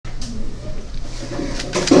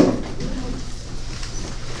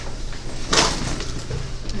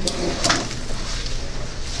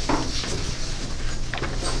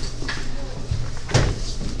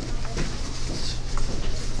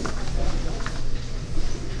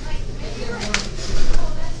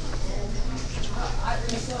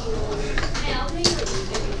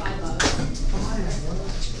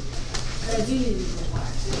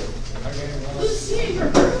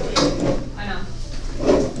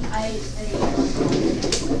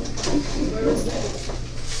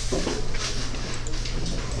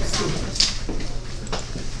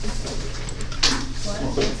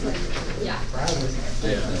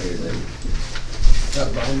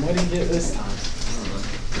Brian, what did you get this time?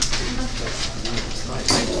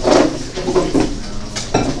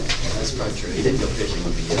 That's probably true. He didn't go fishing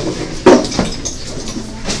with me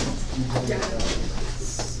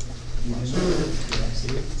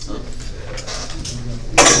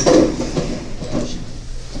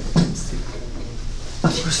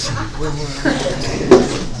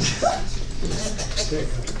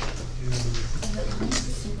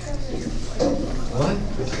What?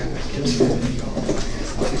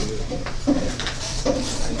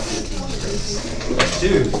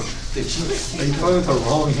 Dude, are you playing with the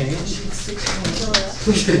wrong hand?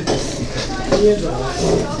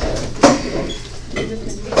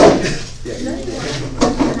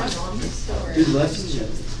 Dude, lefties are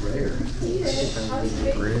rare.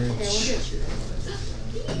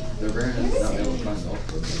 They're rare enough to not be able to find golf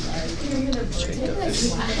clubs.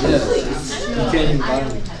 Yeah. You can't even buy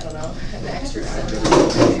them.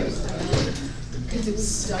 Do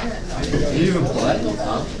you even play?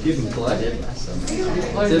 Huh? Do you even play?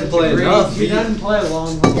 Didn't play enough. He doesn't play a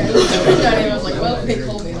long one. I was like, well, they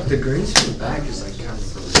called me. The greens from the back is like kind of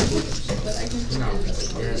for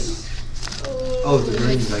yes. Oh, the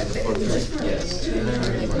greens like the fourth grade? Yes.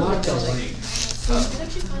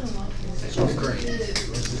 It's great.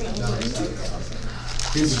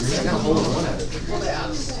 Dude, the greens got a hold of one of it.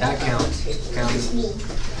 That counts. Counts.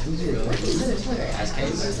 As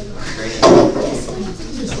case. Great.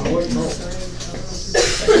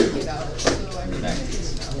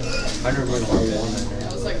 I never went on one. I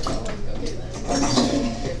was like, oh, okay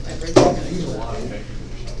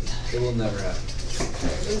It will never happen.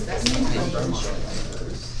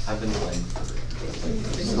 I've been playing for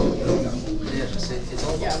it's all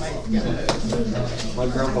My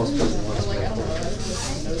grandpa's prison once.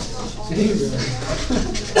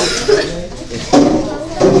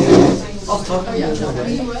 I was talking to you the other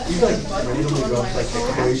day. You like randomly dropped like the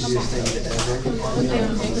craziest thing ever.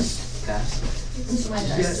 Fast.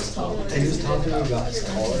 And he was talking to me about his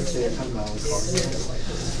car. So they were talking about his car.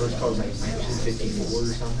 His first car was like 1954 or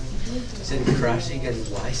something. He said he crashed it, he got his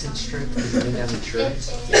license stripped because he didn't have insurance.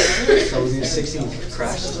 So when he was 16, he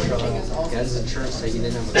crashed his truck, got his insurance so he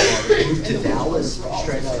didn't have a car. Moved to Dallas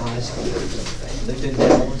straight out of high school. Lived in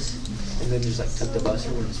Dallas. And then just like took the bus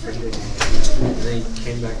when it was free again. And then he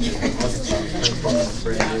came back to Arkansas and bought a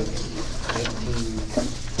brand new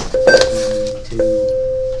 1952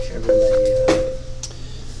 Chevrolet.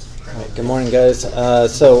 Good morning, guys.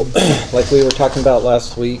 So, like we were talking about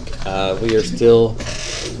last week, we are still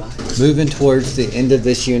moving towards the end of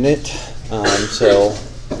this unit. So,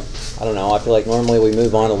 I don't know, I feel like normally we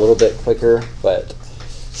move on a little bit quicker, but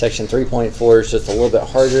section 3.4 is just a little bit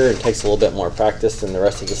harder and takes a little bit more practice than the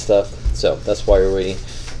rest of the stuff. So, that's why we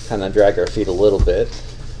kind of drag our feet a little bit.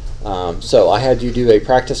 So, I had you do a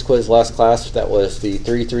practice quiz last class. That was the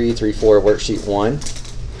 3.3.3.4 worksheet 1.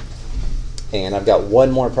 And I've got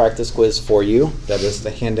one more practice quiz for you. That is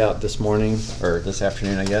the handout this morning, or this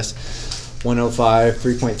afternoon, I guess. 105,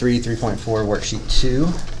 3.3, 3.4, worksheet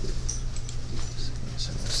 2.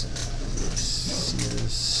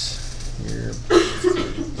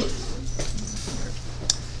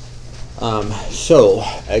 So,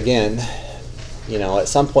 again, you know, at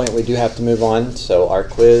some point we do have to move on. So our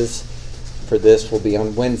quiz for this will be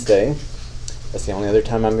on Wednesday. That's the only other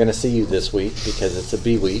time I'm going to see you this week because it's a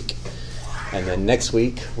B week. And then next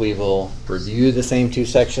week, we will review the same two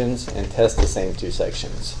sections and test the same two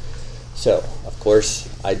sections. So, of course,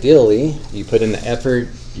 ideally, you put in the effort,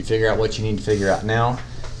 you figure out what you need to figure out now.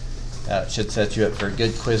 It should set you up for a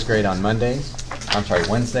good quiz grade on Wednesday.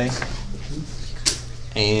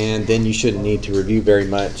 And then you shouldn't need to review very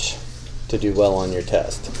much to do well on your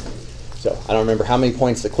test. So, I don't remember how many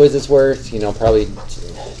points the quiz is worth, you know, probably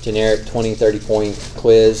generic 20, 30 point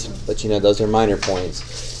quiz, but you know, those are minor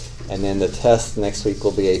points. And then the test next week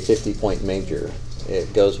will be a 50-point major.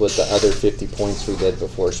 It goes with the other 50 points we did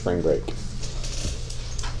before spring break.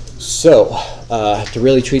 So, to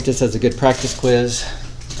really treat this as a good practice quiz,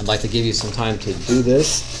 I'd like to give you some time to do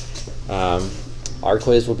this. Our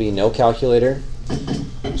quiz will be no calculator.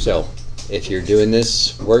 So, if you're doing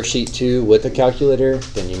this worksheet 2 with a calculator,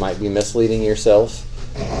 then you might be misleading yourself.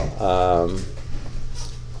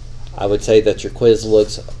 I would say that your quiz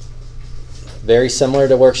looks very similar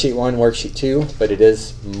to worksheet 1, worksheet 2, but it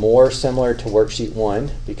is more similar to worksheet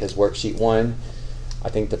 1 because worksheet 1, I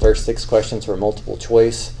think the first 6 questions were multiple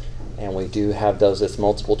choice, and we do have those as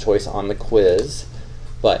multiple choice on the quiz.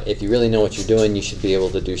 But if you really know what you're doing, you should be able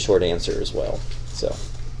to do short answer as well. So,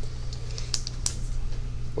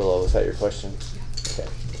 Willow, was that your question? Okay.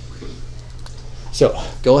 So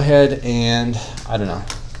go ahead and, I don't know,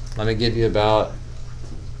 let me give you about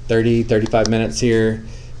 30, 35 minutes here.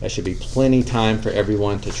 That should be plenty time for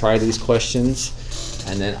everyone to try these questions.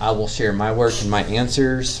 And then I will share my work and my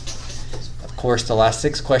answers. Of course, the last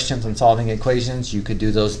 6 questions on solving equations, you could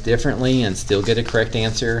do those differently and still get a correct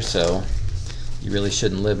answer. So you really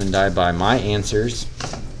shouldn't live and die by my answers.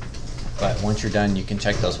 But once you're done, you can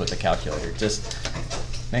check those with the calculator. Just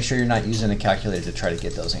make sure you're not using a calculator to try to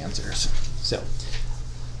get those answers. So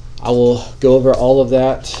I will go over all of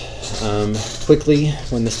that quickly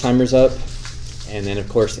when this timer's up. And then, of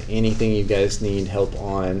course, anything you guys need help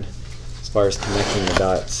on as far as connecting the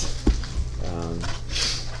dots,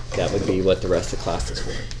 that would be what the rest of class is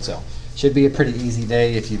for. So should be a pretty easy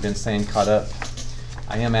day if you've been staying caught up.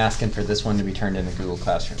 I am asking for this one to be turned into Google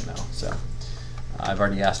Classroom now. So I've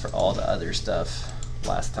already asked for all the other stuff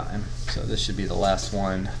last time. So this should be the last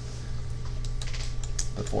one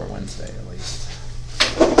before Wednesday at least.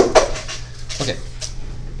 Okay.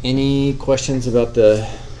 Any questions about the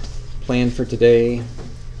plan for today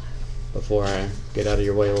before I get out of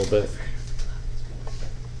your way a little bit?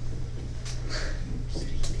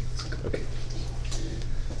 Okay.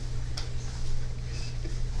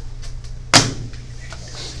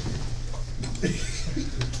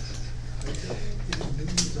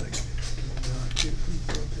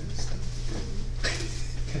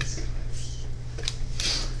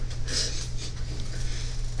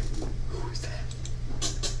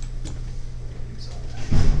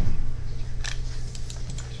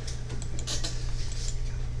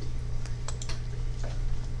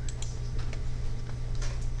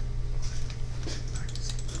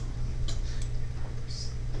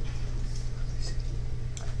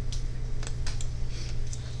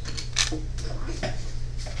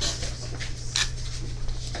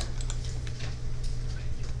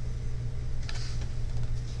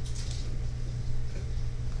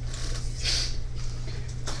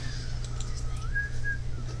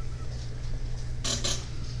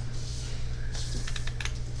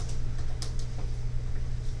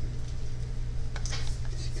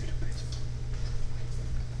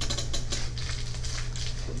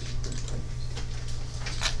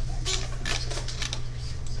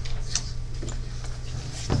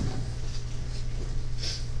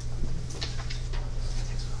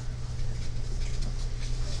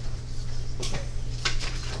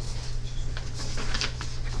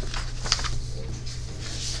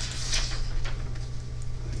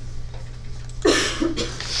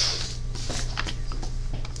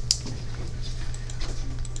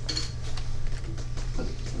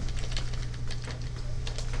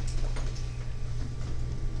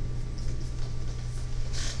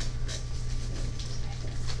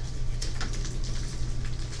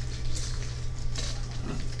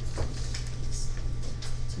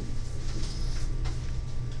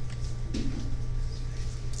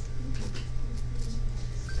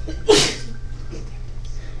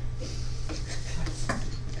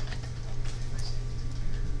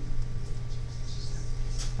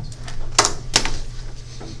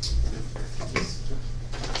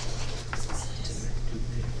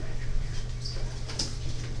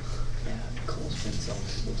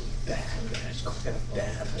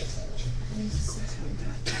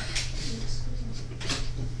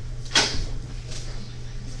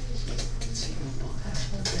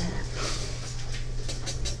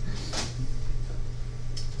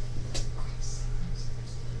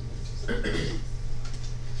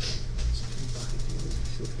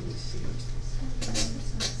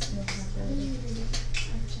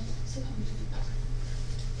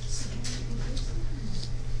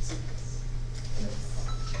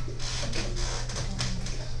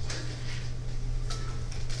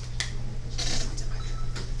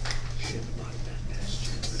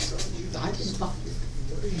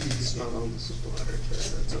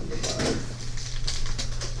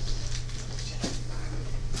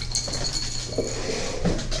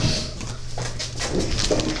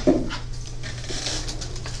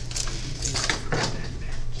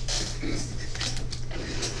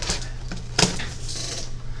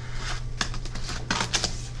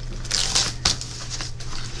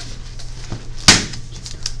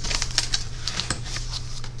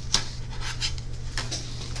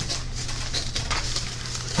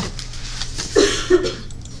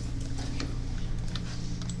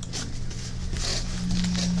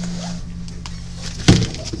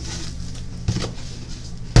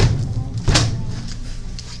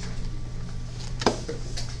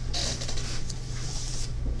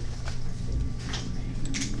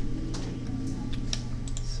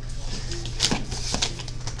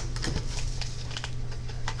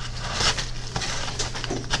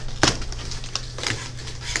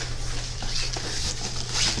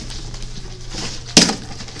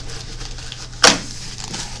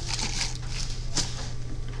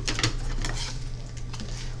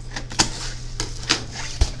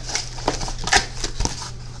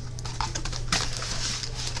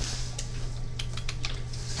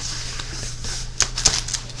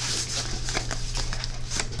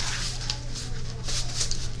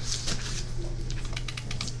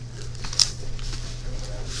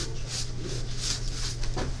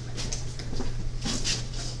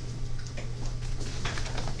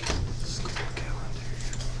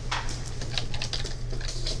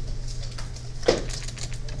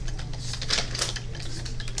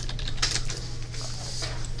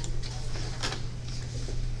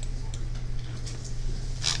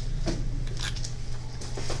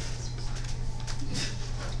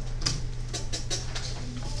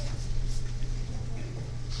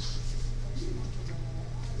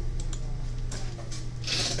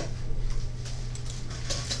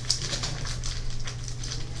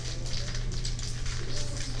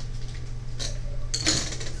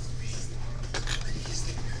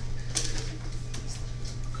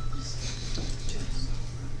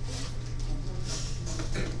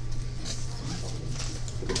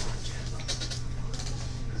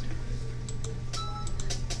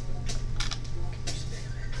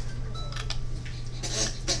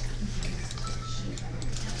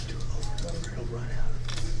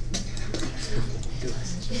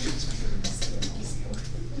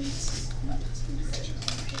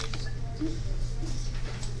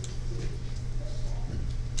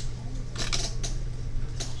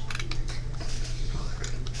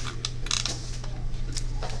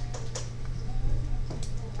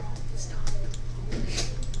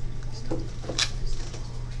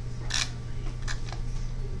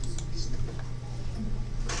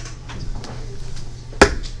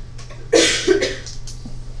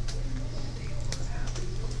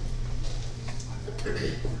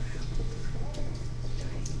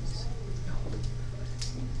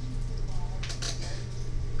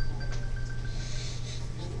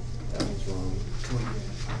 That one's wrong.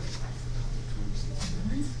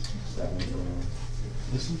 That one's wrong.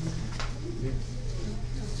 This one? Yeah.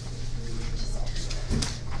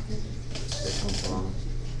 This one's wrong.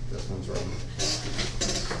 This one's wrong.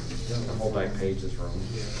 The whole back page is wrong.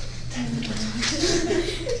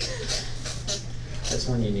 That's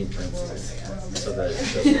when you need parentheses, so that it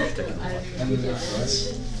doesn't stick in the line. And then that's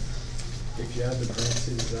right. If you add the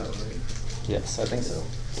parentheses, is that right? Yes, I think so.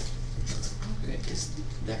 Okay, is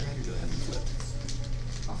that right or do I have them flipped?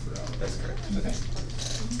 I forgot. That's correct. Okay.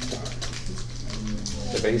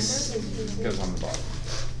 The base goes on the bottom.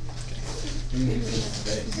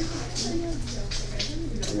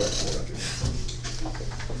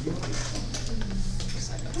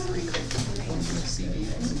 Because I got 3 CB.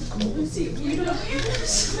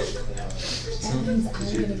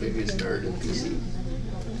 Because you're the biggest nerd in PC.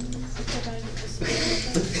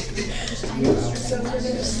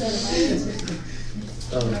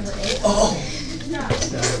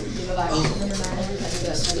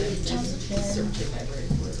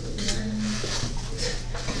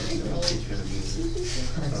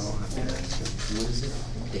 What is it?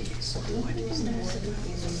 Days. Why days?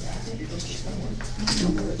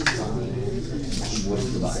 What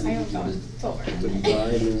is divide?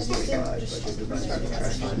 Divide is divide, like a divide by That's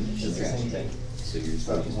trash. fine. It's the same thing. So you're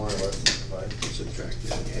But more or less, but subtract.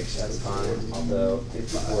 that's fine, although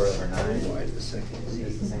 54 over 9 Divide the second.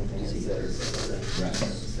 is the same thing as 6. Right.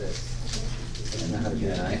 6. And how to do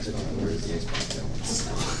 9? So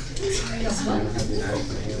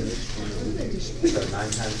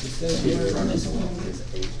 9 times 2 is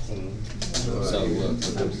 18. So look,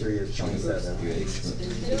 Times 3 is 27.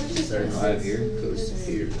 35 here goes to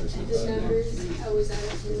here. Goes to The 5 there. numbers, I was at it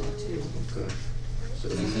from two. Okay. So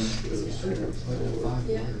You think? goes here.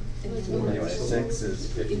 Yeah. And then Anyway, 6 is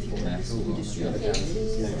 54.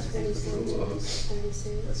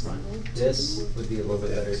 That's fine. This would be a little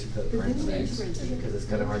bit better if you put parentheses, because it's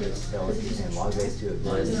kind of hard to tell if you're saying log base 2 of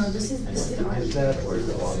this and then times that, or is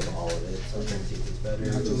it log of all of it? So parentheses is better.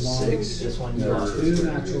 6. This one, There are you 2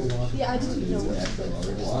 natural ones. Yeah, I didn't know what to put.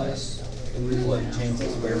 Plus. what change the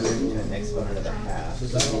square root to an exponent of a half,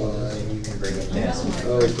 and you can bring it down.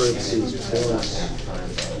 Oh, parentheses, And it's not plus. half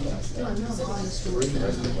times all of that stuff. The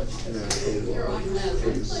rest of what you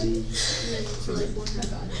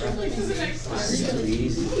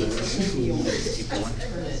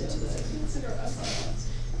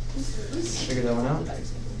Figure that one out?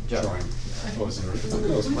 Joe.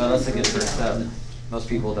 Well, that's a good first step. Most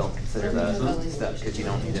people don't consider that step because you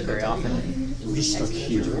don't need it very often. I'm just stuck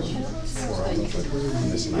here. What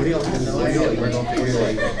do y'all know? We're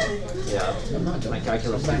going to yeah, my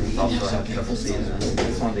calculus students also have trouble seeing that.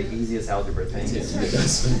 It's one of the easiest algebra things.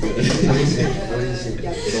 So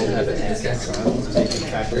you can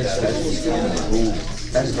factor that out.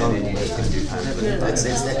 That's and then you just can do times with it. It's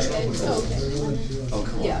that trouble. Oh,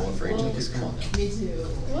 come on, one for each. Just come on now. Me too.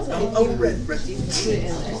 Oh, red. Put it in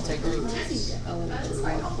as technical elements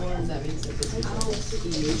form, that means that this is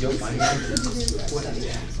Did you find it? What is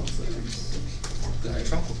it? The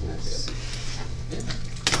tropicals. Yeah.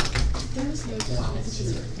 There's no Wow.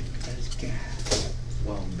 That is gas.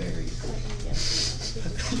 Well, berries.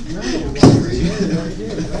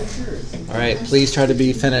 All right, please try to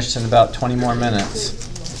be finished in about 20 more minutes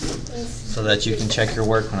so that you can check your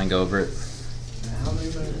work when I go over it. How many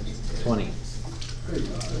minutes? 20.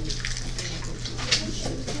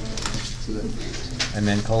 And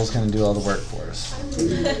then Cole's going to do all the work for us.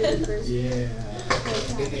 Yeah.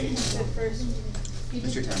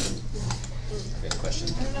 Mr. Townsend, I got a question.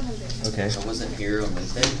 Okay. I wasn't here on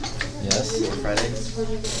Wednesday Yes. or Friday,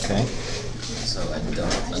 Okay. so I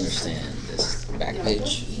don't understand this back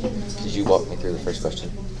page. Did you walk me through the first question?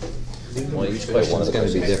 Well, each question is going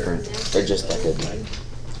to be different. Or just like a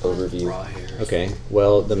overview? Okay.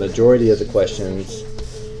 Well, the majority of the questions,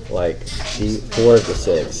 like 4 of the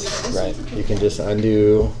 6, Right. you can just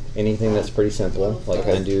undo anything that's pretty simple, like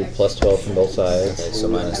undo plus 12 from both sides, Okay, so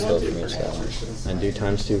minus 12 from each side. undo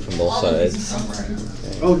times 2 from both sides.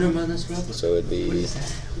 Oh, never mind, that's right. So it'd be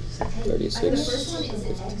 36,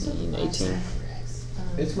 15, 18.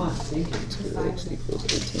 It's my thinking. 2x equals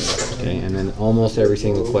 18. Okay, and then almost every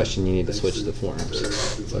single question you need to switch the forms.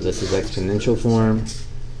 So this is exponential form.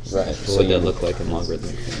 Right. So what would that look like in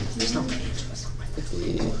logarithmic form?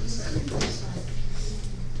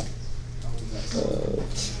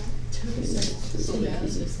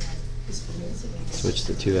 Switch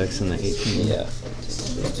the 2x and the 18. Yeah.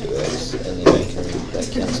 2x, and then you can, that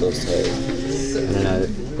cancels to. No.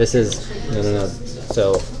 This is no.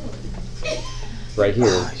 So right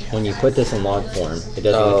here, when you put this in log form, it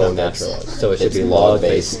doesn't become natural log. So it should be log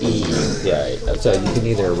base e. Yeah. Right, So you can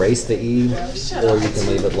either erase the e, or you can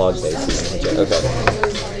leave it log base e. Okay.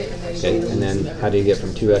 And then how do you get from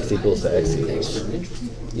 2x equals to x equals?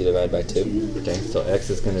 You divide by 2. Okay, so x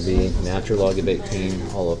is going to be natural log of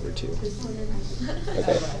 18 all over 2.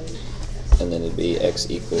 Okay. And then it'd be x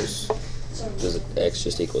equals, does it, x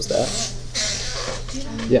just equals that?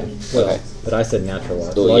 Yeah, well, Okay. but I said natural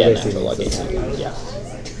log. Oh, Log yeah, base E natural log means the 18. same. Yeah.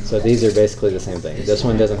 So these are basically the same thing. This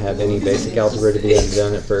one doesn't have any basic algebra to be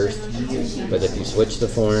done at first, but if you switch the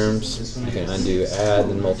forms, you can undo add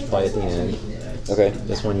and multiply at the end. Okay.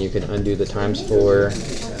 This one you can undo the times 4,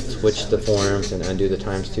 switch the forms, and undo the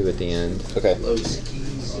times 2 at the end. Okay.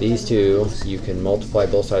 These two, you can multiply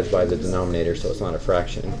both sides by the denominator, so it's not a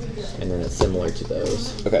fraction, and then it's similar to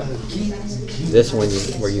those. Okay. This one,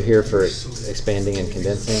 were you here for expanding and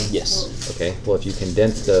condensing? Yes. Okay, well if you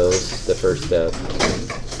condense those, the first step,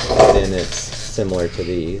 then it's similar to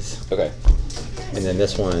these. Okay. And then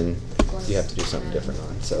this one, you have to do something different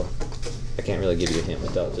on, so I can't really give you a hint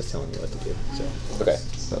without just telling you what to do. So, Okay.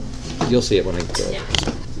 so you'll see it when I get to it.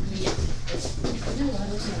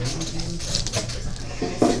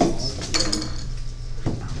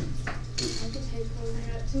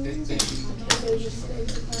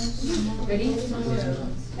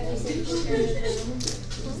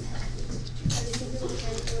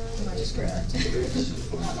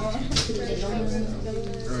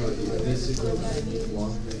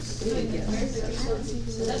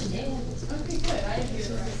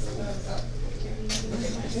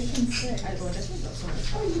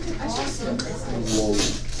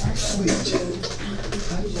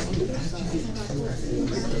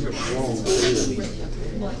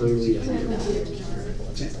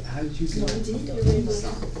 How did you go?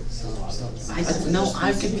 No,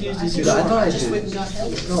 I'm confused as Dude, you I are. thought I just did. went and got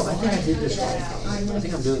help. No, I think I did this wrong. I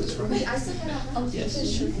think I'm doing this wrong. No,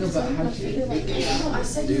 but how did you?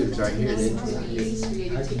 Dude, it's right here, dude. How did you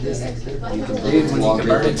do that? Dude, when you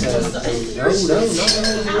convert it to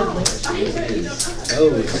no,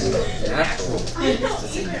 it's natural.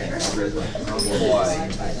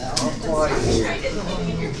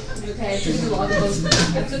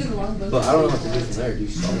 But I don't know what to do from there. Do you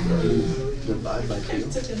solve it? Divide by 2?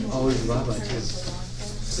 Always divide by 2.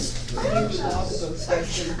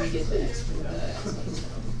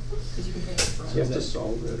 You have to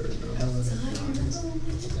solve it or no?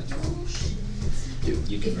 Dude,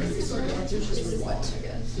 you can write it to what?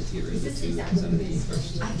 Just get rid of the 2 instead of the e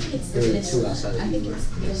first. There are 2 outside of you.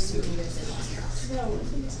 You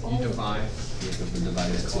divide. You have to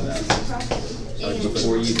divide it to that.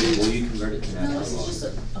 Before you convert it to natural log,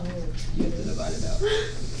 you have to divide it out.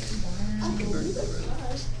 Convert it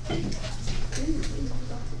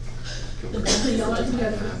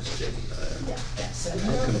I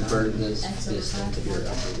converted this into your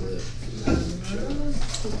upper lip.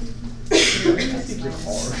 You're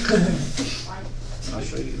hard. I'll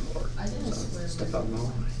show you hard. So, step out my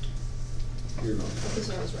way. You're not.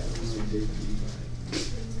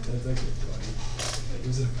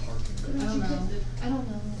 I don't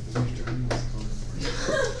know.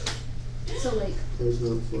 So like. There's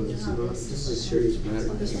no flow. It's not a serious matter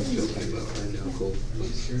that I'm joking about right now, Cole.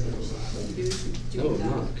 No, I'm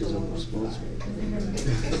not, because I'm responsible.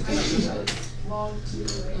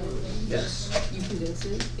 Yes. You condense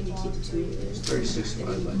it and you keep the 2 there. 36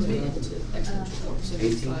 divided by And then you 2. put it into exponential form. So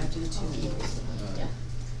 18. 5 to the 2 equals that.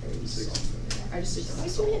 I just did that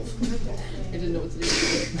myself. I didn't know what to do. I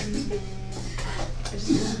just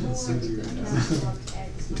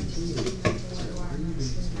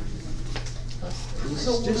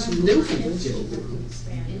Just new convention.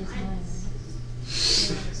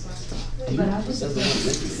 You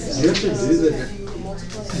have to do the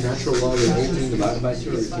natural log of 18 divided by 2,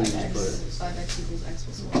 or you can just put it? 5x equals x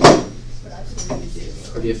plus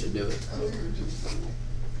 1. Or do you have to do it?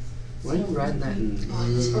 Why are you riding that in?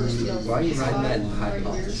 Why are you riding that in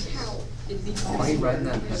hypothesis? Why are you riding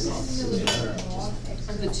that in hypothesis?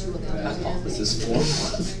 The two of them. Hypothesis form.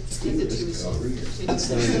 The two is It's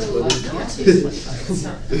not even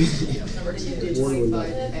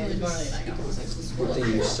Good thing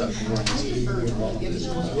you suck more.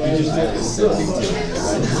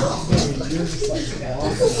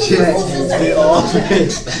 They all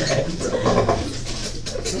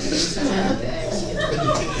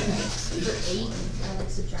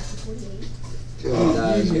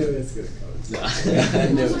I knew it's gonna come. I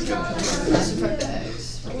knew it was gonna Subtract the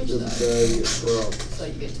X from each side. So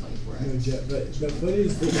you get 24 No, X. but the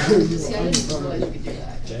funniest thing See, I didn't realize you could do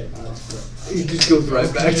that. It just goes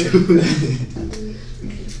right back to it.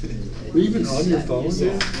 Were you even on your phone,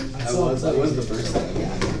 dude? That was the first time.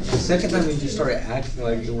 The second time we just started acting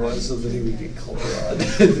like it was so that we would get called on.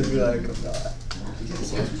 To be like, I'm not.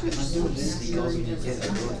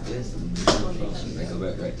 I go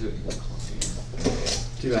back right to it.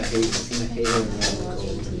 Dude, I hate it when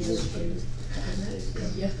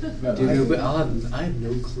Dude, but I have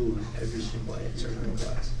no clue on every single answer in my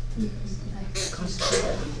class.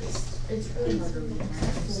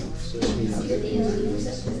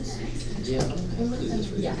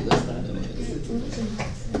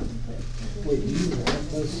 Wait, do you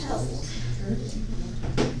want those?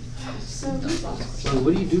 So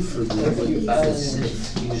what do you do for the you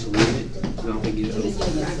just leave it? You don't think it over?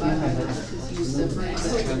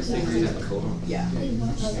 Yeah.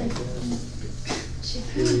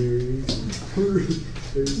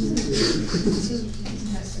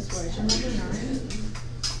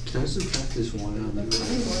 Can I subtract this one out?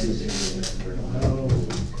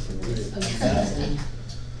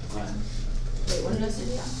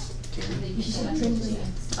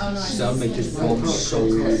 Oh no, That would make this problem so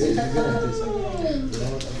weird.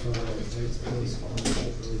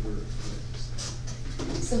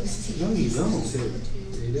 No, you don't.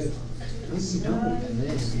 No, you don't.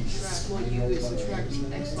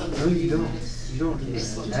 No, you don't. You don't.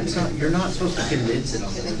 That's not. You're not supposed to condense it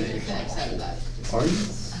on the thing. Are you?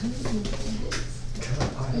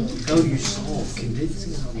 No, you solve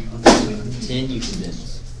condensing it on the thing. 10 you condense.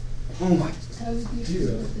 Oh my. Do you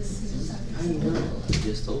really? How do you know? You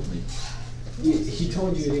just told me. He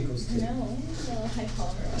told you it equals 2. No, I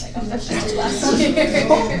called her when I got the last year.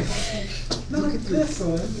 Look at this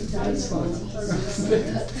one. That's fun.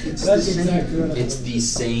 That's exactly what I It's the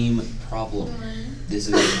same problem. This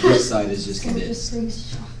side is just condensed.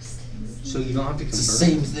 So you don't have to convert. It's the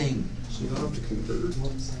same thing. So you don't have to convert.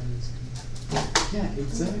 Yeah,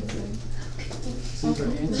 exactly. So for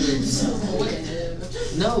answering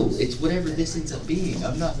No, it's whatever this ends up being.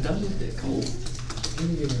 I'm not done with it, Cole. let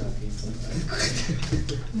me give her that piece.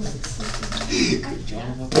 Good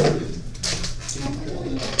job.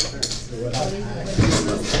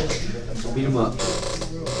 Beat him up.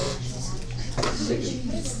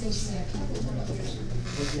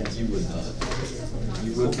 You would not.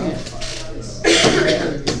 You would not.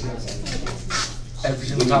 Every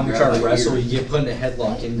single time we try to wrestle, you get put in a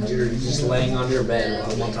headlock and you're just laying on your bed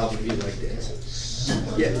and I'm on top of you like this.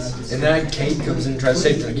 Yes. And then Kate comes in and tries to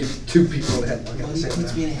save me. I give 2 people a headlock at the same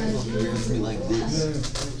Puts me in a time. headlock. You're gonna be like this.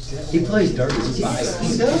 He plays dirty. He bites.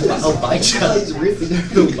 He does. He'll bite you. He's really dirty.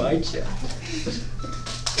 He'll bite you.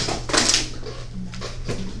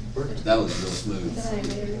 That was real smooth.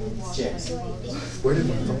 Where did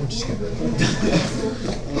my phone just go?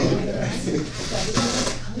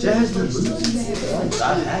 Jasmine.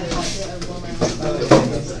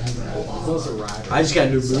 I just got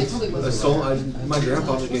new boots. My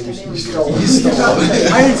grandpa just gave me some.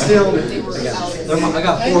 I didn't steal them. I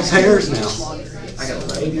got 4 pairs now. I got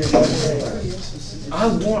 11. I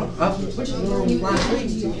wore them last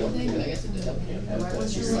week.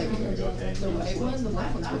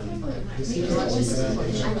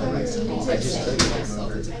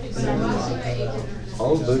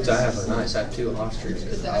 All the boots I have are nice. I have 2 ostrich,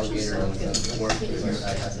 alligator, and work boots.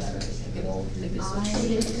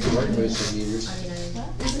 Work boots are beaters.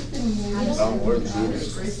 I don't wear the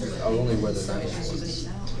beaters. I only wear the nice ones.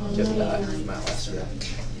 Just that, my last year.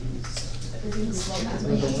 So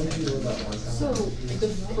the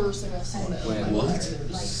first thing I saw it. When What?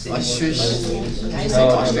 I should.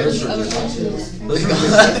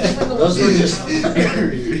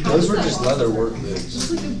 those were just leather work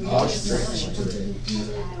boots. Ostrich.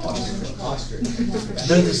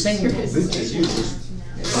 They're the same boots as you.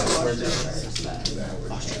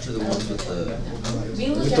 Ostrich are the ones with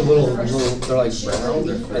the little, they're like brown,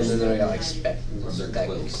 and then they got like specks.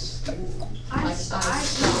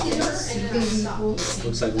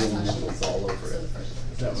 Looks like little nipples all over it.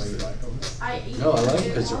 That way you like them. No, I like them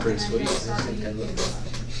because they're pretty sweet. I just think they look good.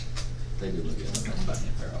 They do look good.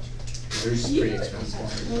 They're all- They're just pretty expensive.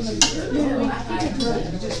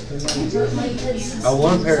 I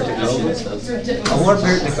want a pair of Tacovas. I want a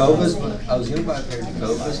pair of Tacovas, but I was gonna buy a pair of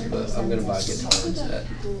Tacovas, but I'm gonna buy a guitar instead.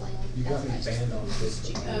 You got me banned on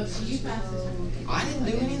Facebook. I didn't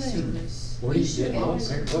do anything. What do you get?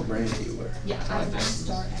 What brand do you wear? Yeah, I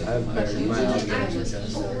start. I have a pair of my alligators. I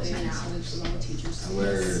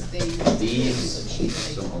wear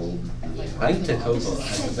these, some old. I think Tacova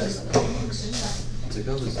has the best looks.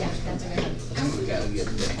 Tacova's We gotta get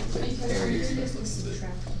them. very expensive,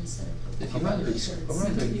 but if you buy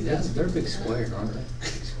the They're big square, aren't they?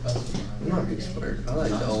 I'm not a big square. I like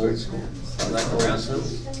the old school. I like the round school.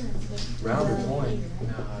 Round or point.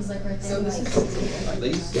 like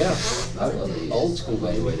these, Yeah. I love these. Old school,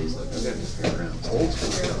 Love the way baby. these look. I've got this pair of rounds. Old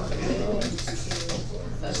school.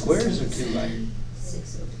 Squares are too like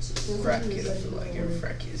frat kid. I feel like every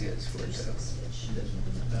frat kid's got a square toe.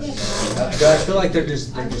 I feel like they're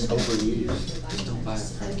just overused. Just don't buy a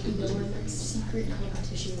pair of kids.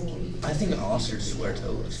 I think Oster's square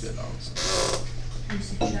toe looks good, honestly.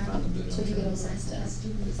 Find the boot.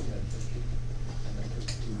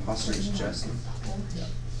 Oster's Justin.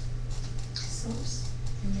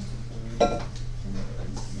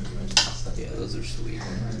 Yeah, those are sweet.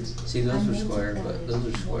 See, those are square, but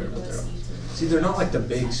they're. See, they're not like the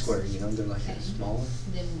big square, you know. They're like a smaller,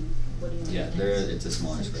 Yeah, it's a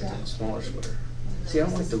smaller square too. smaller square. See, I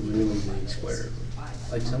don't like the really big square.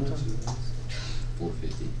 Like sometimes.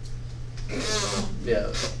 450. Yeah,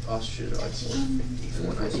 ostriches are like 450,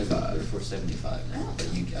 They're 495. 475 now, but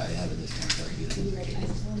I have a discount card. You get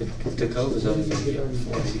it. Tacova's only gonna be on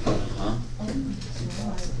 485. Huh?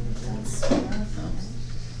 No.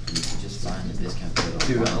 You can just find a discount code.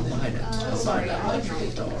 Dude, I'll online. buy it. I'll buy that electric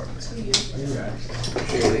guitar, man.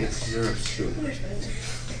 Really, they're super expensive.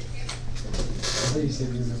 I thought you said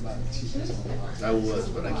you were gonna buy the cheapest one. I was,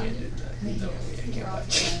 but I can't do that. No, I can't buy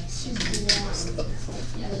stuff.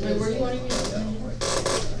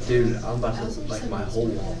 Dude, I'm about to, like, my whole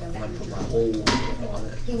wall, I'm gonna put my whole wall on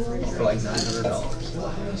it for like $900.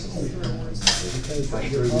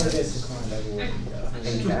 Because your hardest decline everywhere you go.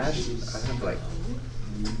 In cash, I have like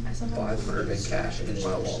 500 in cash in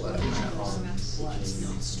my wallet at my house.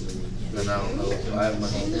 Then I don't know, I have my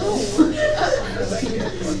whole wallet.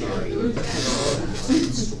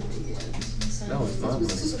 No, it's not.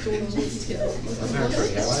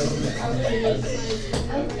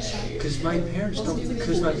 My parents are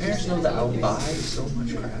Cause my parents know that I would buy so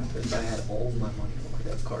much crap if I had all of my money on my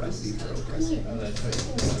debit card, I would be broke.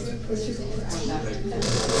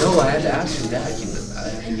 No, I had to ask your dad, I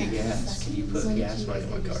have to get gas. Can you put gas money in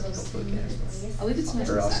my card? Don't put gas money. I'll leave it tonight.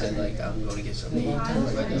 Or I'll say like, I'm going to get something to eat.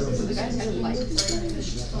 The guys I like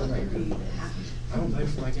I don't pay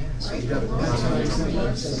for my gas. You gotta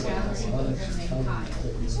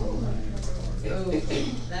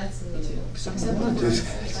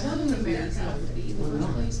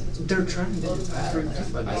They're trying to freak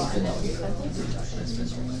my gas.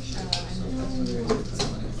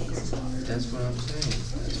 That's what I'm saying.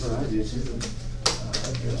 That's what I do too.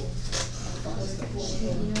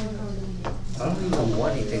 I don't even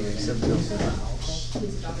want anything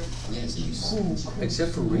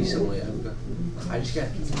except for recently. I just got a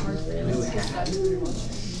new hat.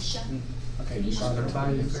 Okay, you bought a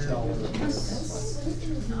Buy you $5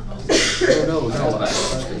 No,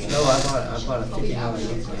 I bought a $50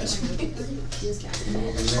 gift.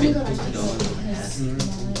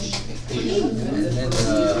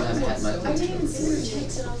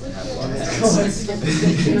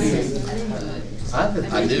 And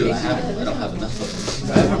then I do. I have. I don't have enough of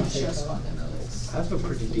them. I have a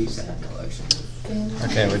pretty decent collection.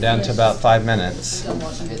 Okay, we're down to about 5 minutes.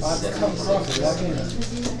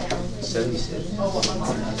 76.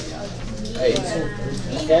 Hey,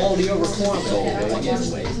 quality over quantity.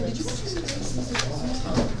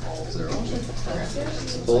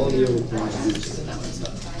 Quality over quantity.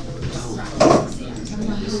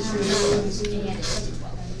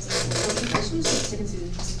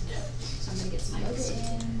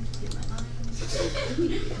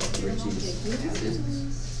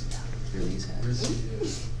 Release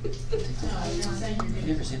hats. Have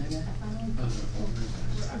you ever seen that guy?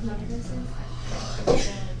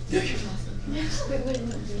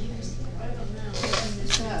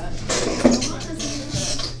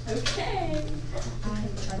 Okay.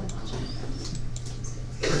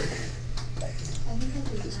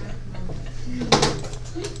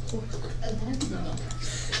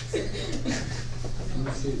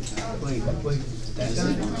 Wait, Wait, that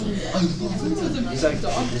guy? He's like, the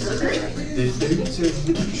dude said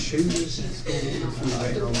he could shoot us at school if we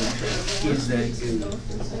went on the track. Is that good?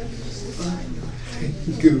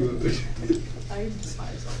 Good.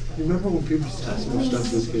 You remember when people just asked me if stuff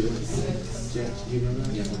was good? Jack, you remember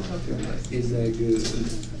that? Yeah. Is that good?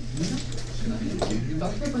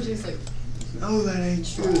 Like, Oh, that ain't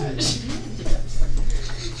good. it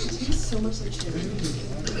tastes so much like shit.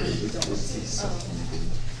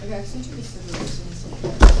 Okay, I've sent you the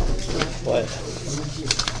What?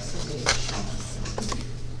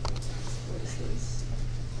 What is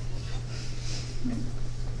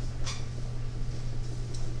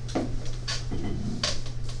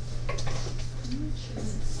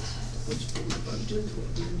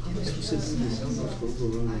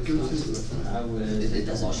this? It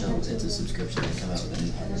doesn't show, it's a subscription, they come out with a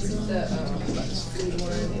new hat. The food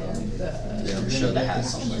one and They don't show the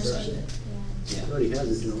hats on the website. He Yeah. already has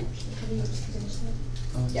it, Joel.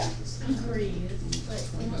 yeah. Agreed.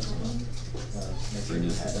 For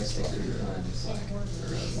new hat sticker,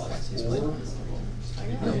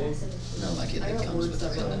 no, like it comes with a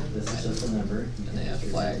item, and they have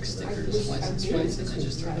flags, stickers, license plates, and they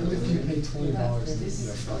just throw it over.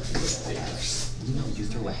 No, you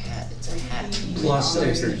throw a hat, it's a hat. Plus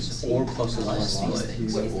stickers, or plus a Plus license these plate.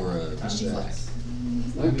 things, or a flag.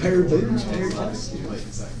 Or a pair of boots, pair of glasses.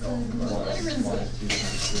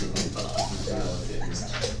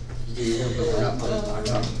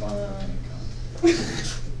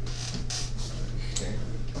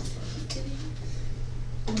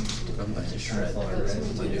 I'm about to shred. The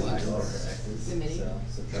mini.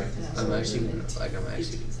 I'm actually,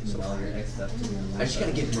 so I just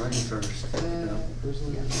gotta get money first, you know?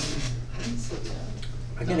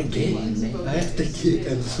 I gotta get, I have to get,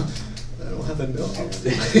 and I don't have enough.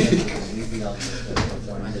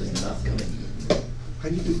 Mine is not coming. I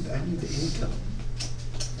need the income.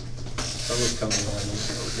 I was coming on,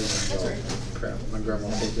 crap, my grandma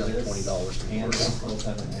paid me like $20 to work.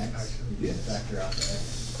 Yeah.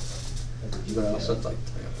 But I also had like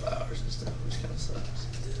 3 hours and stuff, which kinda sucks.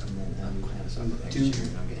 Dude,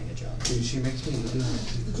 I'm getting a job. Dude, she makes me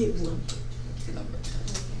Get one.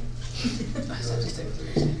 I said to stay with her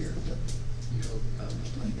this year, but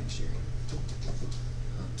like next year.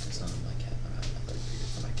 It's not my cat. I'm having another beer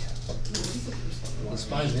for my cat. Let's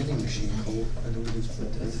buy a vending machine, Cole. I know we just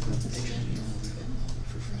put that.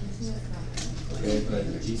 Okay, but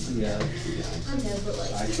GCF. I know, but like.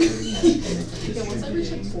 Yeah, once I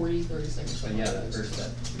reach like 40, 30 seconds. But yeah, that first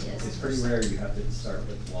step, Yes. it's pretty rare you have to start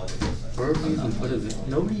with logic. Where do we even put it?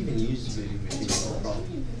 Nobody even uses vending machines, no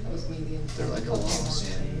problem. That was me the They're like a loss.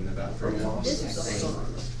 And about For a loss. This is thing. also.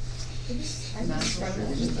 I just struggled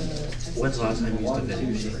with the. When's the last time you used a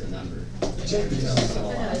vending machine?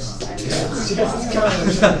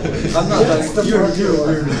 I'm not like,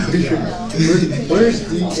 where's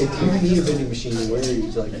the, if you need a vending machine, where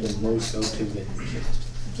is like the most go-to vending machine?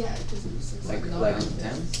 Yeah, because it's Like, not.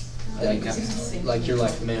 like you're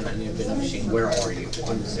like, man, I need a vending machine, where are you?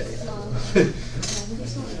 On the city.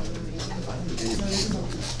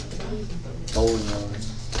 Bowling alley.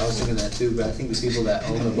 I was thinking that too, but I think the people that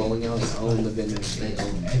own the bowling alley own the vending machine.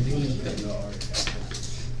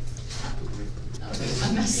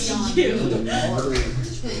 I'm messing you.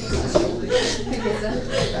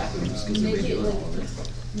 Make it like,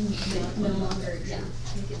 no longer, yeah,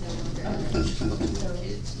 make it no longer.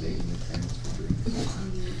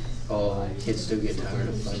 Oh, kids still get tired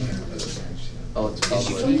of playing. Oh, it's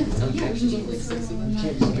public. Yeah,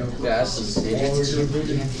 that's the city. You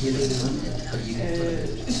have to get it in. You can put it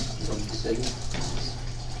from the city.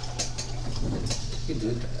 You can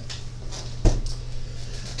do that.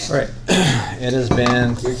 All right, it has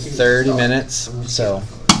been 30 minutes, so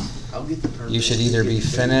I'll get the permit. you should either be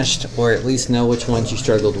finished or at least know which ones you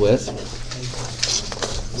struggled with.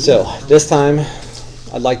 So this time,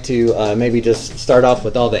 I'd like to maybe just start off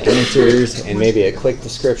with all the answers and maybe a quick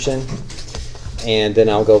description, and then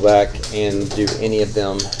I'll go back and do any of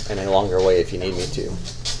them in a longer way if you need me to.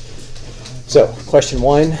 So, question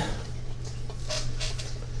 1.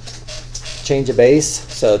 Change a base.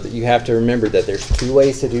 So that you have to remember that there's 2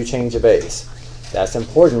 ways to do change a base. That's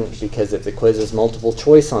important because if the quiz is multiple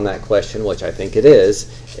choice on that question, which I think it is,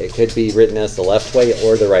 it could be written as the left way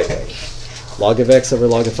or the right way. Log of x over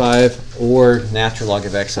log of 5 or natural log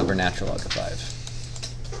of x over natural log of 5.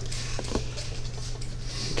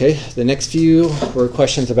 Okay, the next few were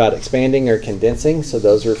questions about expanding or condensing, so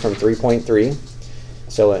those are from 3.3.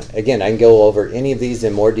 So again, I can go over any of these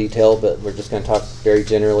in more detail, but we're just going to talk very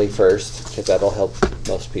generally first, because that'll help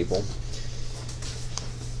most people.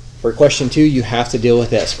 For question 2, you have to deal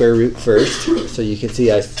with that square root first. So you can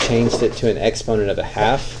see I changed it to an exponent of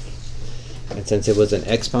 1/2. And since it was an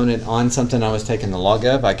exponent on something I was taking the log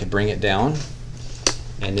of, I could bring it down.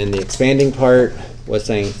 And then the expanding part was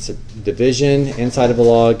saying division inside of a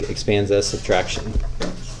log expands as subtraction.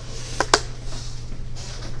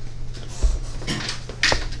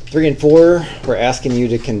 3 and 4, we're asking you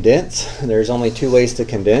to condense. There's only 2 ways to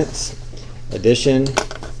condense. Addition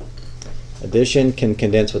can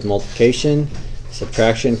condense with multiplication.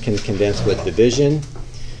 Subtraction can condense with division.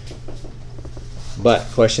 But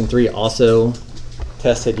question 3 also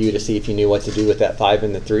tested you to see if you knew what to do with that 5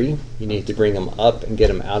 and the 3. You need to bring them up and get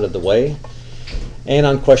them out of the way. And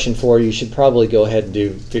on question 4, you should probably go ahead and do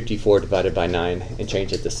 54 divided by 9 and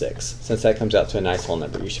change it to 6. Since that comes out to a nice whole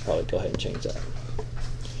number, you should probably go ahead and change that.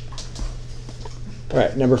 All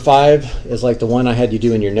right, number 5 is like the one I had you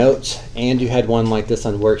do in your notes, and you had one like this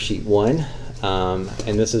on worksheet 1.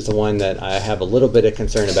 And this is the one that I have a little bit of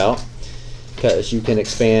concern about, because you can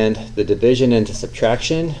expand the division into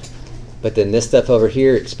subtraction, but then this stuff over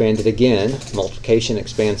here expanded again. Multiplication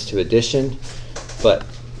expands to addition, but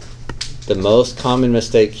the most common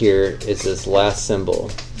mistake here is this last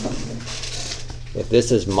symbol. If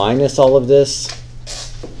this is minus all of this,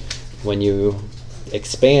 when you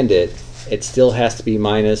expand it, it still has to be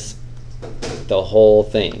minus the whole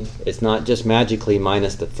thing. It's not just magically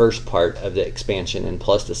minus the first part of the expansion and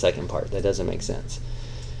plus the second part. That doesn't make sense.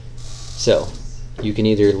 So you can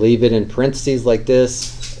either leave it in parentheses like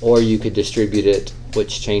this, or you could distribute it,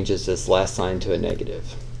 which changes this last sign to a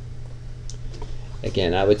negative.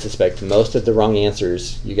 Again, I would suspect most of the wrong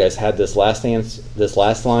answers, you guys had this last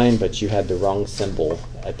line, but you had the wrong symbol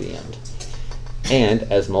at the end. And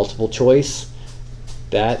as multiple choice,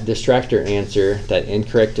 that distractor answer, that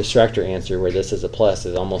incorrect distractor answer where this is a plus,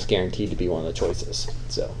 is almost guaranteed to be one of the choices.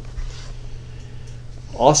 So,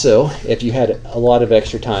 also, if you had a lot of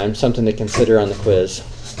extra time, something to consider on the quiz.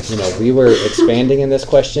 You know, we were expanding in this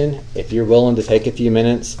question. If you're willing to take a few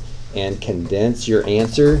minutes and condense your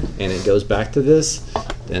answer and it goes back to this,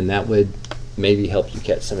 then that would maybe help you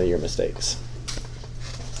catch some of your mistakes.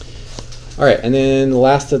 All right, and then the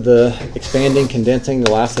last of the expanding, condensing,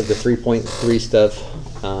 the last of the 3.3 stuff,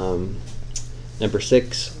 number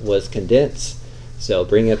 6 was condense. So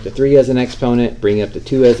bring up the 3 as an exponent, bring up the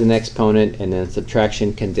 2 as an exponent, and then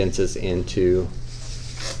subtraction condenses into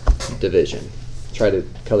division. Try to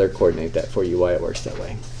color coordinate that for you, why it works that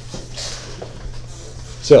way.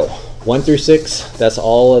 So 1 through 6, that's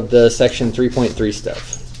all of the section 3.3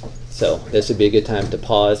 stuff. So this would be a good time to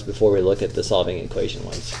pause before we look at the solving equation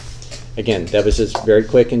ones. Again, that was just very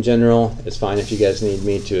quick in general. It's fine if you guys need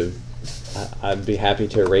me to. I'd be happy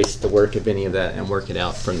to erase the work of any of that and work it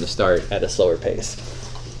out from the start at a slower pace.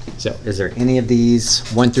 So is there any of these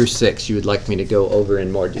 1 through 6 you would like me to go over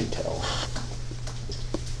in more detail?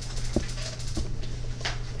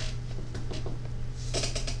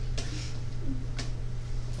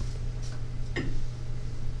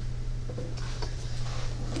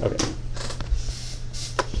 Okay.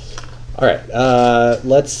 All right,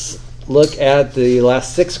 let's look at the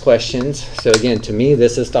last 6 questions. So again, to me,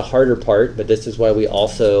 this is the harder part, but this is why we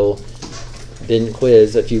also didn't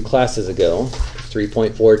quiz a few classes ago.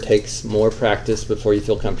 3.4 takes more practice before you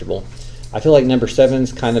feel comfortable. I feel like number 7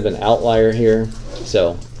 is kind of an outlier here.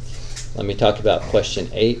 So let me talk about question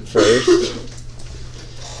 8 first.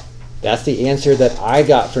 That's the answer that I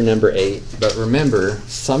got for number 8. But remember,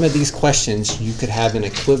 some of these questions, you could have an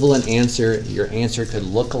equivalent answer. Your answer could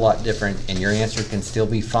look a lot different, and your answer can still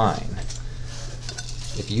be fine.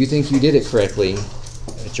 If you think you did it correctly,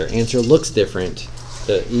 but your answer looks different,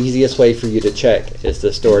 the easiest way for you to check is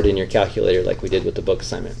to store it in your calculator like we did with the book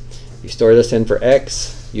assignment. You store this in for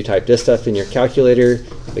X, you type this stuff in your calculator.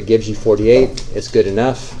 If it gives you 48, it's good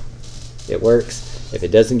enough. It works. If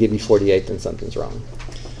it doesn't give you 48, then something's wrong.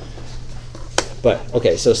 But,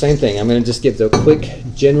 okay, so same thing. I'm going to just give the quick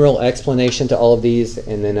general explanation to all of these,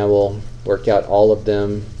 and then I will work out all of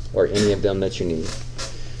them or any of them that you need.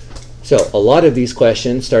 So a lot of these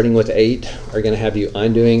questions, starting with 8, are going to have you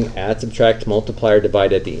undoing add, subtract, multiply, or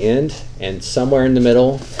divide at the end. And somewhere in the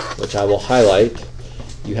middle, which I will highlight,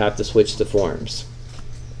 you have to switch the forms.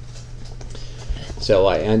 So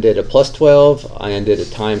I undid a plus 12. I undid a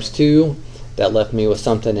times 2. That left me with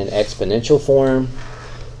something in exponential form.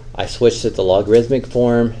 I switched it to logarithmic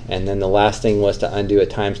form, and then the last thing was to undo a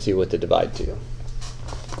times 2 with the divide 2.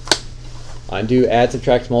 Undo add,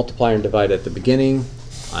 subtract, multiply, and divide at the beginning.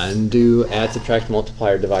 Undo add, subtract,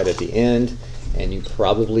 multiply, or divide at the end. And you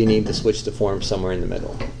probably need to switch the form somewhere in the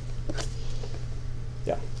middle.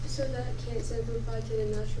 Yeah? So that can't simplify to the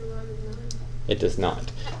natural log of 9? It does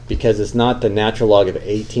not. Because it's not the natural log of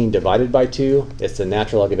 18 divided by 2, it's the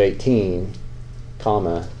natural log of 18,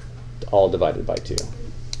 comma, all divided by 2.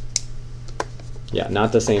 Yeah,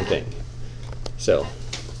 not the same thing. So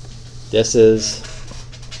this is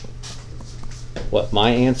what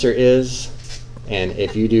my answer is, and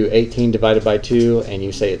if you do 18 divided by 2 and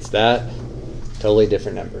you say it's that, totally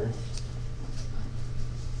different number.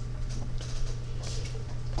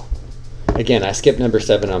 Again, I skipped number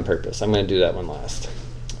 7 on purpose. I'm going to do that one last.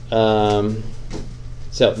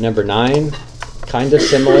 So number 9, kind of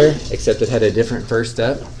similar, except it had a different first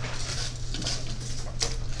step.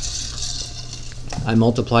 I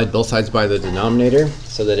multiplied both sides by the denominator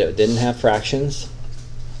so that it didn't have fractions.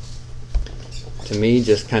 To me,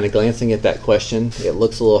 just kind of glancing at that question, it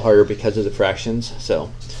looks a little harder because of the fractions.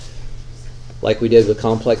 So, like we did with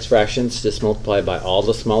complex fractions, just multiply by all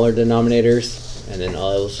the smaller denominators, and then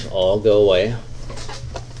those all go away.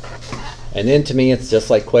 And then to me, it's just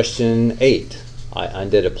like question 8. I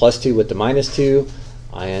undid a plus 2 with the minus 2.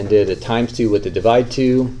 I undid a times 2 with the divide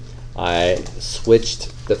 2. I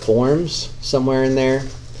switched the forms somewhere in there.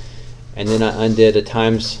 And then I undid a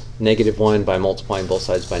times -1 by multiplying both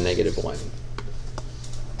sides by -1.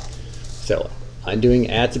 So I'm doing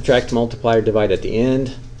add, subtract, multiply, or divide at the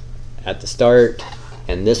end, at the start,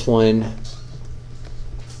 and this one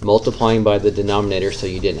multiplying by the denominator so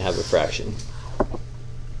you didn't have a fraction.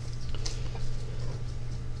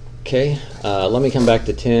 Okay, let me come back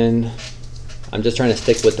to 10. I'm just trying to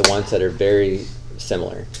stick with the ones that are very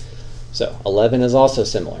similar. So 11 is also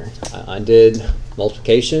similar. I undid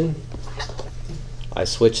multiplication, I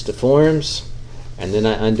switched the forms, and then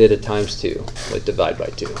I undid a times 2 with divide by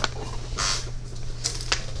 2.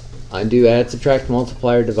 Undo, add, subtract,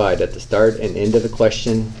 multiply, or divide at the start and end of the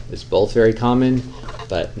question is both very common,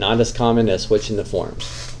 but not as common as switching the forms.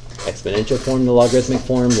 Exponential form to logarithmic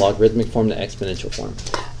form to exponential form.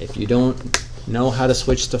 If you don't know how to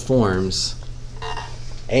switch the forms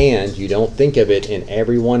and you don't think of it in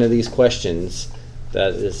every one of these questions,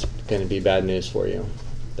 that is going to be bad news for you.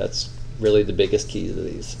 That's really the biggest key to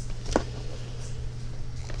these.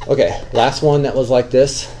 Okay, last one that was like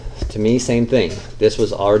this. To me, same thing. This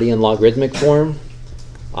was already in logarithmic form.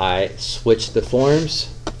 I switched the forms.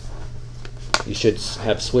 You should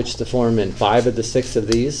have switched the form in 5 of the 6 of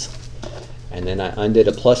these. And then I undid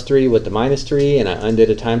a plus 3 with the minus 3, and I undid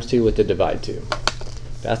a times 2 with the divide 2.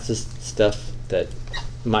 That's the stuff that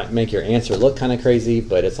might make your answer look kind of crazy,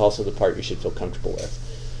 but it's also the part you should feel comfortable with.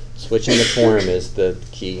 Switching the form is the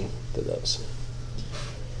key to those.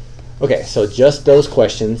 Okay, so just those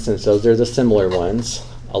questions, since those are the similar ones.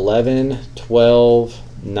 11, 12,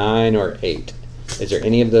 9, or 8. Is there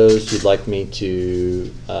any of those you'd like me to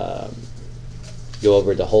go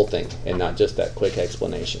over the whole thing and not just that quick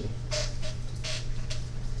explanation?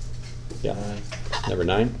 Yeah. Number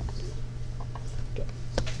 9? Okay.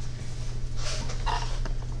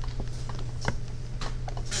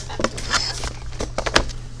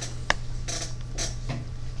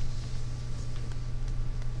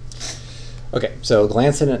 Okay, so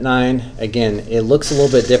glancing at 9, again, it looks a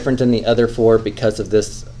little bit different than the other 4 because of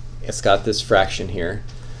this, it's got this fraction here.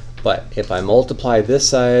 But if I multiply this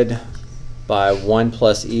side by 1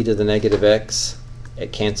 plus e to the negative x,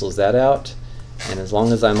 it cancels that out. And as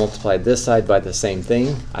long as I multiplied this side by the same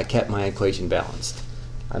thing, I kept my equation balanced.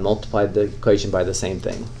 I multiplied the equation by the same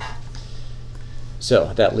thing.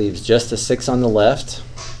 So that leaves just a 6 on the left.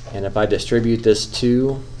 And if I distribute this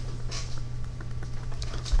 2,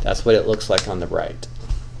 that's what it looks like on the right.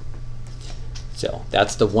 So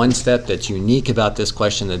that's the one step that's unique about this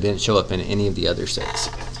question that didn't show up in any of the other 6.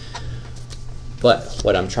 But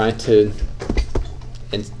what I'm trying to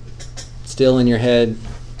instill in your head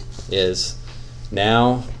is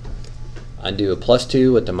now undo a plus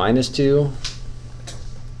 2 with the minus 2,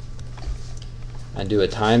 undo a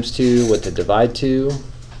times 2 with the divide 2,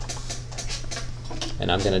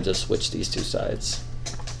 and I'm going to just switch these two sides.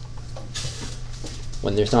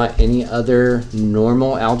 When there's not any other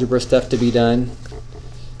normal algebra stuff to be done,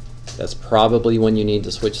 that's probably when you need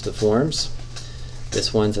to switch the forms.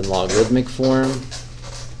 This one's in logarithmic form.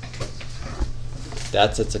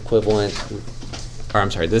 That's its equivalent, or I'm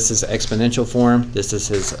sorry, this is exponential form. This is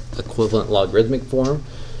his equivalent logarithmic form.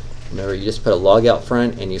 Remember, you just put a log out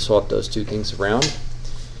front and you swap those two things around.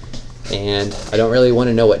 And I don't really want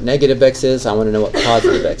to know what negative x is, I want to know what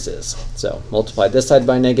positive x is. So multiply this side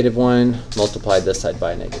by -1, multiply this side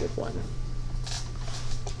by -1.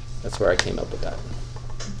 That's where I came up with that.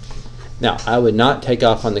 Now, I would not take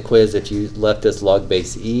off on the quiz if you left this log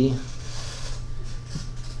base e.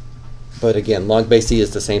 But again, log base e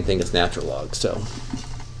is the same thing as natural log. So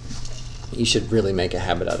you should really make a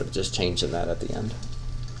habit out of just changing that at the end.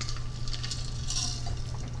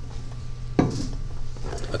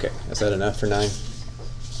 Okay, is that enough for 9?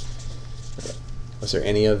 Okay. Was there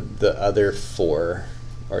any of the other 4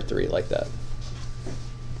 or 3 like that?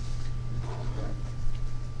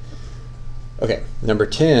 Okay, number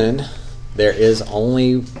 10, there is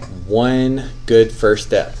only one good first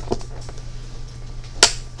step.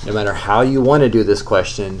 No matter how you want to do this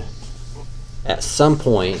question, at some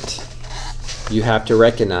point you have to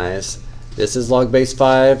recognize this is log base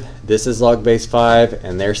 5, this is log base 5,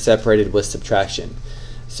 and they're separated with subtraction.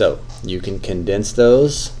 So you can condense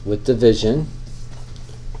those with division.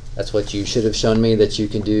 That's what you should have shown me that you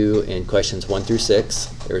can do in questions 1 through 6.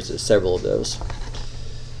 There's several of those.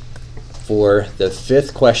 For the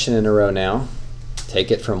 5th question in a row now,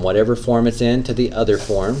 take it from whatever form it's in to the other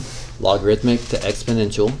form, logarithmic to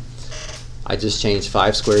exponential. I just changed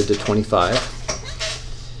 5 squared to 25.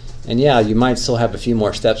 And yeah, you might still have a few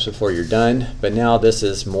more steps before you're done, but now this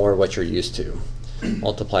is more what you're used to.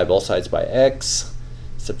 Multiply both sides by x,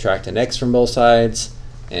 subtract an x from both sides,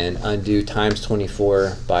 and undo times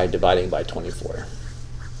 24 by dividing by 24.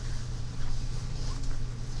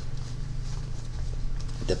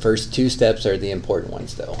 The first 2 steps are the important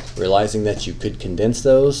ones though. Realizing that you could condense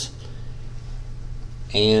those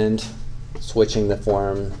and switching the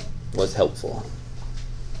form was helpful.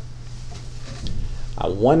 I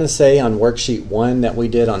want to say on worksheet 1 that we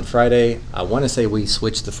did on Friday, I want to say we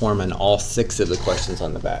switched the form in all 6 of the questions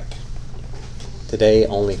on the back. Today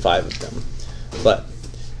only 5 of them. But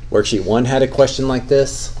worksheet 1 had a question like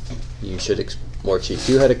this. You should worksheet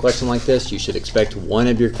 2 had a question like this. You should expect one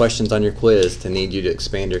of your questions on your quiz to need you to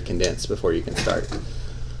expand or condense before you can start.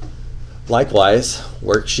 Likewise,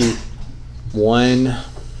 worksheet 1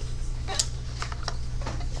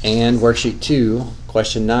 and worksheet 2,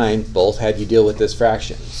 question 9, both had you deal with this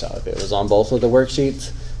fraction. So if it was on both of the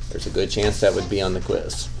worksheets, there's a good chance that would be on the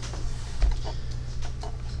quiz.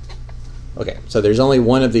 Okay, so there's only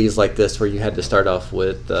one of these like this where you had to start off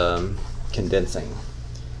with condensing.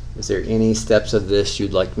 Is there any steps of this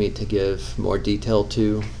you'd like me to give more detail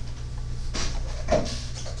to?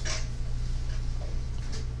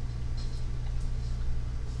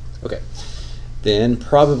 Okay, then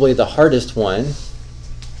probably the hardest one,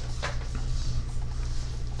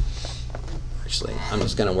 actually I'm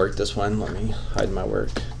just going to work this one, let me hide my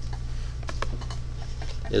work,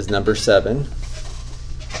 is number 7.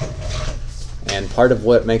 And part of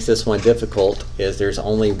what makes this one difficult is there's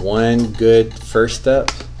only one good first step,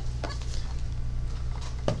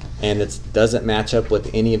 and it doesn't match up with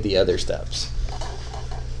any of the other steps.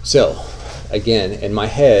 So again, in my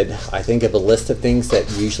head, I think of a list of things that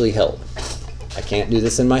usually help. I can't do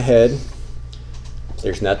this in my head.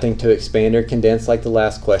 There's nothing to expand or condense like the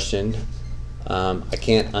last question. I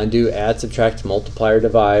can't undo, add, subtract, multiply, or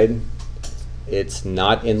divide. It's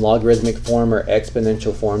not in logarithmic form or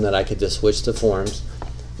exponential form that I could just switch the forms.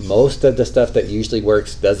 Most of the stuff that usually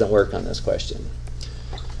works doesn't work on this question.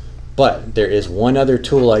 But there is one other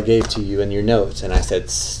tool I gave to you in your notes, and I said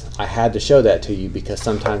I had to show that to you because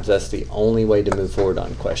sometimes that's the only way to move forward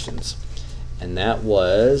on questions. And that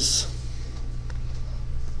was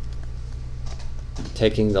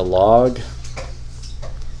taking the log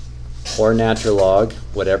or natural log,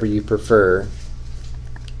 whatever you prefer,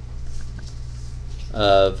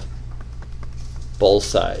 of both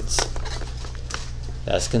sides.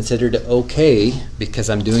 That's considered okay because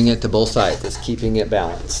I'm doing it to both sides. It's keeping it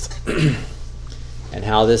balanced. And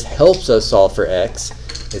how this helps us solve for x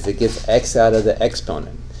is it gets x out of the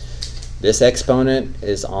exponent. This exponent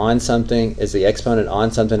is on something, is the exponent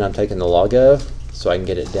on something I'm taking the log of, so I can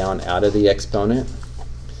get it down out of the exponent.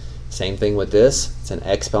 Same thing with this. It's an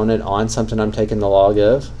exponent on something I'm taking the log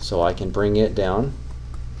of, so I can bring it down.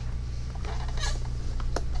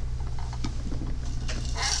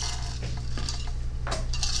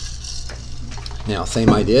 Now, same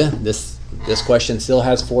idea. This question still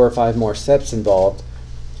has 4 or 5 more steps involved,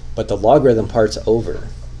 but the logarithm part's over.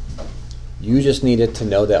 You just needed to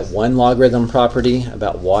know that one logarithm property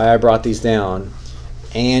about why I brought these down,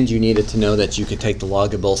 and you needed to know that you could take the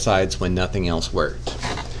log of both sides when nothing else worked.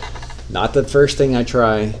 Not the first thing I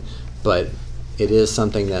try, but it is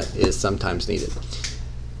something that is sometimes needed.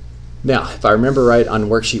 Now, if I remember right, on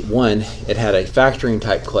worksheet 1, it had a factoring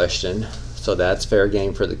type question, so that's fair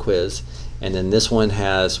game for the quiz. And then this one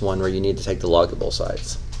has one where you need to take the log of both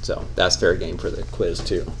sides. So that's fair game for the quiz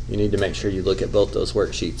too. You need to make sure you look at both those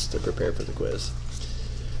worksheets to prepare for the quiz.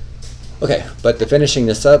 Okay, but to finishing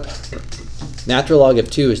this up, natural log of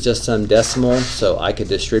 2 is just some decimal, so I could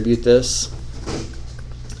distribute this.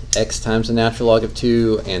 X times the natural log of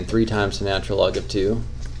 2 and 3 times the natural log of 2.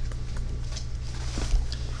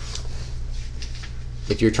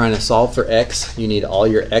 if you're trying to solve for x, you need all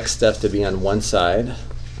your x stuff to be on one side.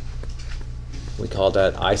 We call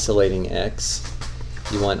that isolating x.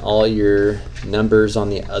 You want all your numbers on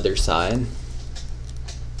the other side.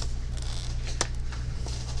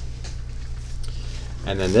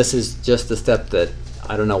 And then this is just the step that,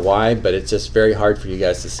 I don't know why, but it's just very hard for you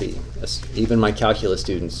guys to see. Even my calculus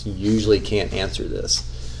students usually can't answer this.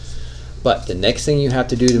 But the next thing you have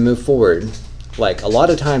to do to move forward, like a lot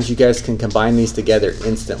of times you guys can combine these together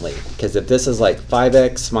instantly, because if this is like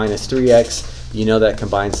 5x minus 3x, you know that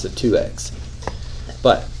combines to 2x.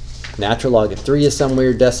 But natural log of 3 is some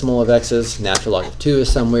weird decimal of x's, natural log of 2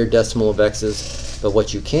 is some weird decimal of x's, but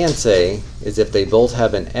what you can say is if they both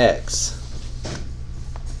have an x,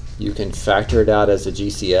 you can factor it out as a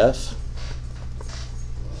GCF.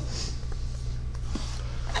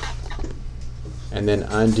 And then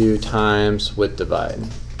undo times with divide.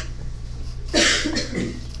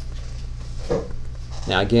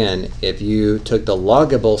 Now again, if you took the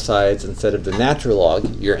log of both sides instead of the natural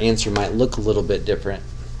log, your answer might look a little bit different,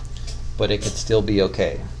 but it could still be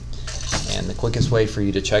okay. And the quickest way for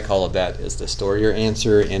you to check all of that is to store your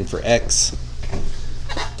answer in for x.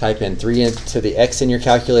 Type in 3 to the x in your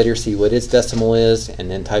calculator, see what its decimal is,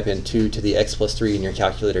 and then type in 2 to the x plus 3 in your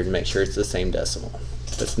calculator to make sure it's the same decimal.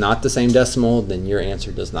 If it's not the same decimal, then your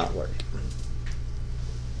answer does not work.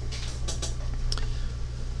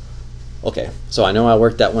 Okay, so I know I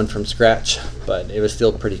worked that one from scratch, but it was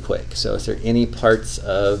still pretty quick. So is there any parts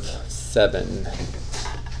of 7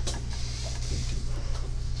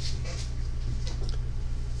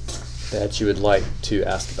 that you would like to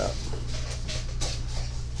ask about?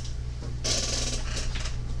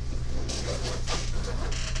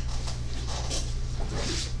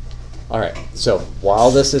 Alright, so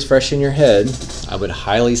while this is fresh in your head, I would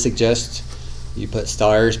highly suggest you put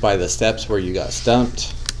stars by the steps where you got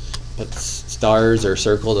stumped. Put stars or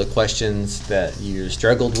circle the questions that you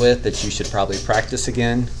struggled with that you should probably practice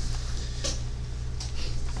again.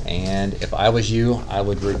 And if I was you, I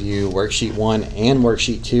would review worksheet 1 and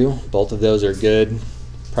worksheet 2. Both of those are good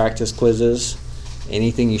practice quizzes.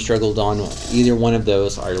 Anything you struggled on, either one of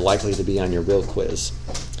those are likely to be on your real quiz.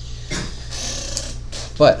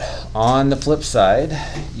 But on the flip side,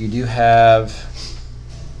 you do have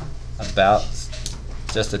about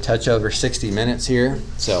just a touch over 60 minutes here.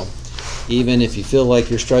 So even if you feel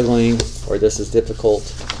like you're struggling or this is difficult,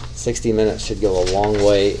 60 minutes should go a long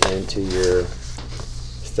way into your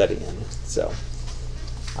studying. So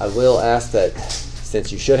I will ask that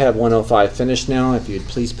since you should have 105 finished now, if you'd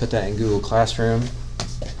please put that in Google Classroom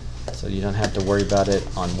so you don't have to worry about it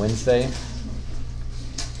on Wednesday.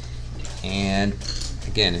 And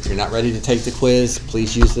again, if you're not ready to take the quiz,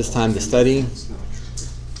 please use this time to study.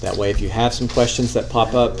 That way, if you have some questions that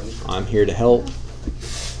pop up, I'm here to help.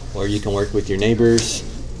 Or you can work with your neighbors.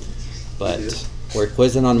 But we're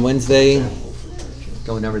quizzing on Wednesday,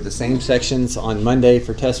 going over the same sections on Monday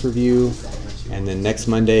for test review, and then next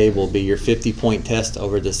Monday will be your 50-point test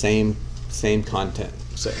over the same content.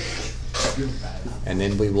 So, and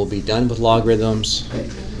then we will be done with logarithms,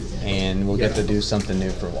 and we'll get to do something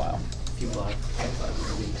new for a while.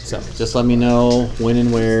 So just let me know when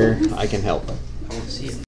and where I can help.